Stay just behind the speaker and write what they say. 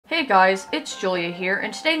Hey guys, it's Julia here,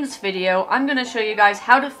 and today in this video, I'm going to show you guys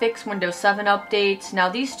how to fix Windows 7 updates. Now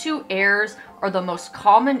these two errors are the most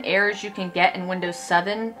common errors you can get in Windows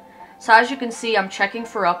 7. So as you can see, I'm checking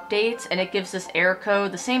for updates, and it gives this error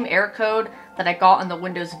code, the same error code that I got in the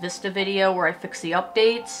Windows Vista video where I fixed the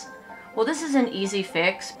updates. Well, this is an easy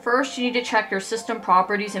fix. First, you need to check your system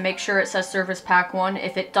properties and make sure it says Service Pack 1.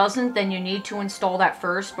 If it doesn't, then you need to install that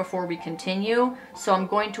first before we continue. So I'm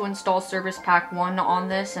going to install Service Pack 1 on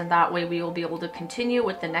this, and that way we will be able to continue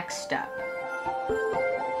with the next step.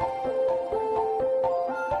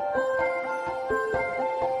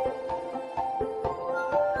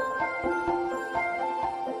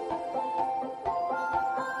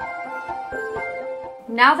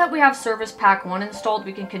 Now that we have Service Pack 1 installed,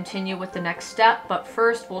 we can continue with the next step, but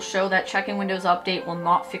first we'll show that checking Windows Update will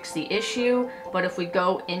not fix the issue, but if we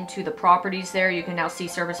go into the properties there, you can now see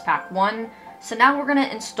Service Pack 1. So now we're going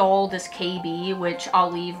to install this KB, which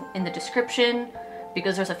I'll leave in the description,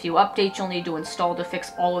 because there's a few updates you'll need to install to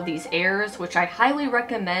fix all of these errors, which I highly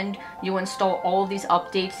recommend you install all of these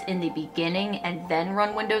updates in the beginning and then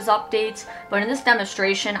run Windows Updates, but in this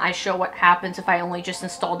demonstration I show what happens if I only just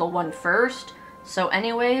install the one first. So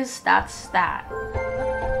anyways, that's that.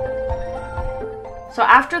 So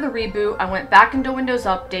after the reboot, I went back into Windows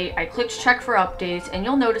Update, I clicked check for updates, and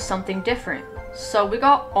you'll notice something different. So we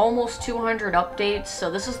got almost 200 updates, so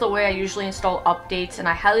this is the way I usually install updates, and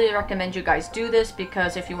I highly recommend you guys do this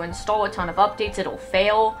because if you install a ton of updates, it'll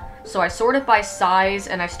fail. So I sort it by size,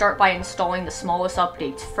 and I start by installing the smallest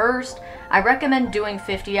updates first. I recommend doing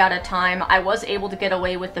 50 at a time. I was able to get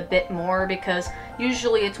away with a bit more because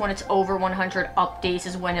usually it's when it's over 100 updates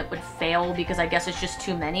is when it would fail because I guess it's just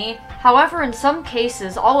too many. However, in some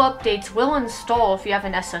cases, all updates will install if you have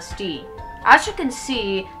an SSD. As you can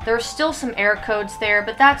see, there are still some error codes there,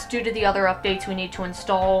 but that's due to the other updates we need to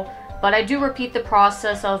install. But I do repeat the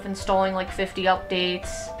process of installing like 50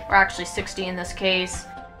 updates, or actually 60 in this case.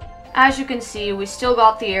 As you can see, we still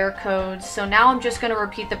got the error codes, so now I'm just going to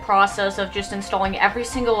repeat the process of just installing every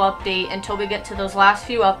single update until we get to those last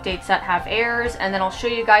few updates that have errors, and then I'll show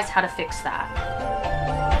you guys how to fix that.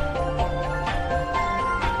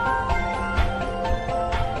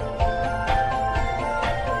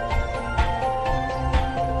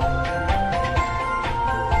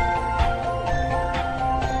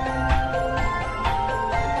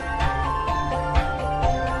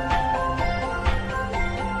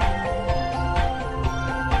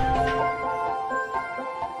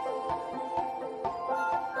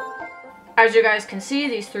 As you guys can see,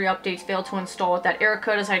 these three updates failed to install with that error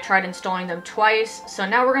code as I tried installing them twice. So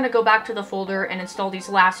now we're going to go back to the folder and install these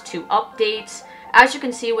last two updates. As you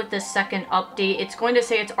can see with this second update, it's going to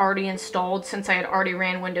say it's already installed since I had already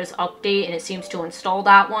ran Windows Update and it seems to install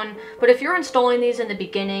that one. But if you're installing these in the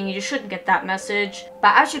beginning, you shouldn't get that message.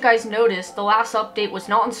 But as you guys noticed, the last update was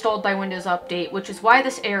not installed by Windows Update, which is why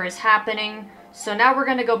this error is happening. So now we're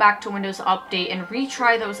going to go back to Windows Update and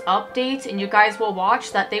retry those updates, and you guys will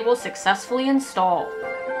watch that they will successfully install.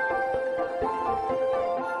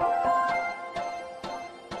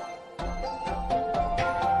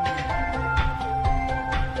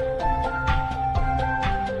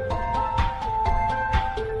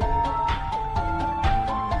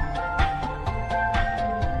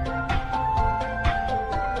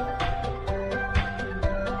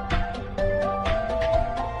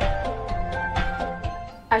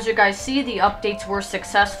 As you guys see, the updates were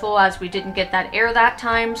successful as we didn't get that error that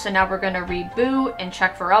time, so now we're going to reboot and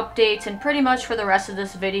check for updates, and pretty much for the rest of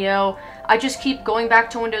this video, I just keep going back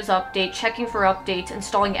to Windows Update, checking for updates,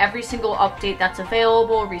 installing every single update that's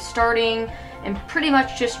available, restarting, and pretty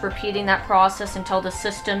much just repeating that process until the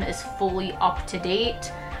system is fully up to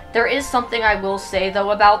date. There is something I will say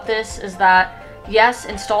though about this, is that yes,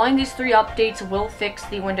 installing these three updates will fix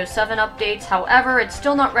the Windows 7 updates. However, it's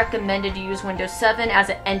still not recommended to use Windows 7 as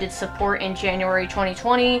it ended support in January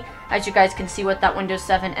 2020. As you guys can see with that Windows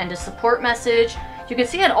 7 end of support message. You can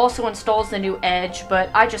see it also installs the new Edge, but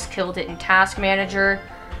I just killed it in Task Manager.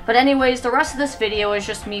 But anyways, the rest of this video is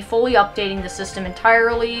just me fully updating the system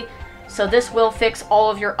entirely. So this will fix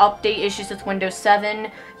all of your update issues with Windows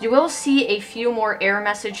 7. You will see a few more error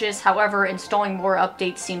messages, however, installing more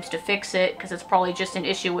updates seems to fix it, because it's probably just an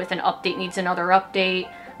issue with an update needs another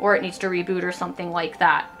update, or it needs to reboot or something like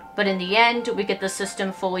that. But in the end, we get the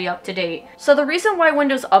system fully up to date. So the reason why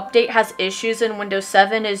Windows Update has issues in Windows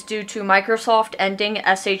 7 is due to Microsoft ending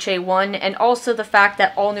SHA-1 and also the fact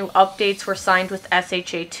that all new updates were signed with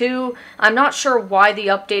SHA-2. I'm not sure why the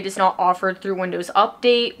update is not offered through Windows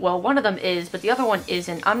Update. Well, one of them is, but the other one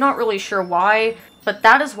isn't. I'm not really sure why, but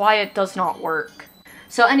that is why it does not work.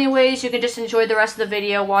 So anyways, you can just enjoy the rest of the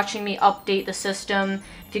video watching me update the system.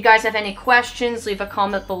 If you guys have any questions, leave a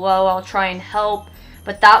comment below. I'll try and help.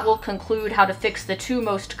 But that will conclude how to fix the 2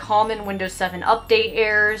 most common Windows 7 update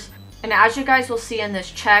errors. And as you guys will see in this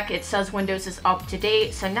check, it says Windows is up to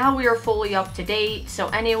date. So now we are fully up to date. So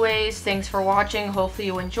anyways, thanks for watching. Hopefully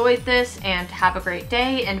you enjoyed this and have a great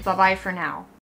day, and bye-bye for now.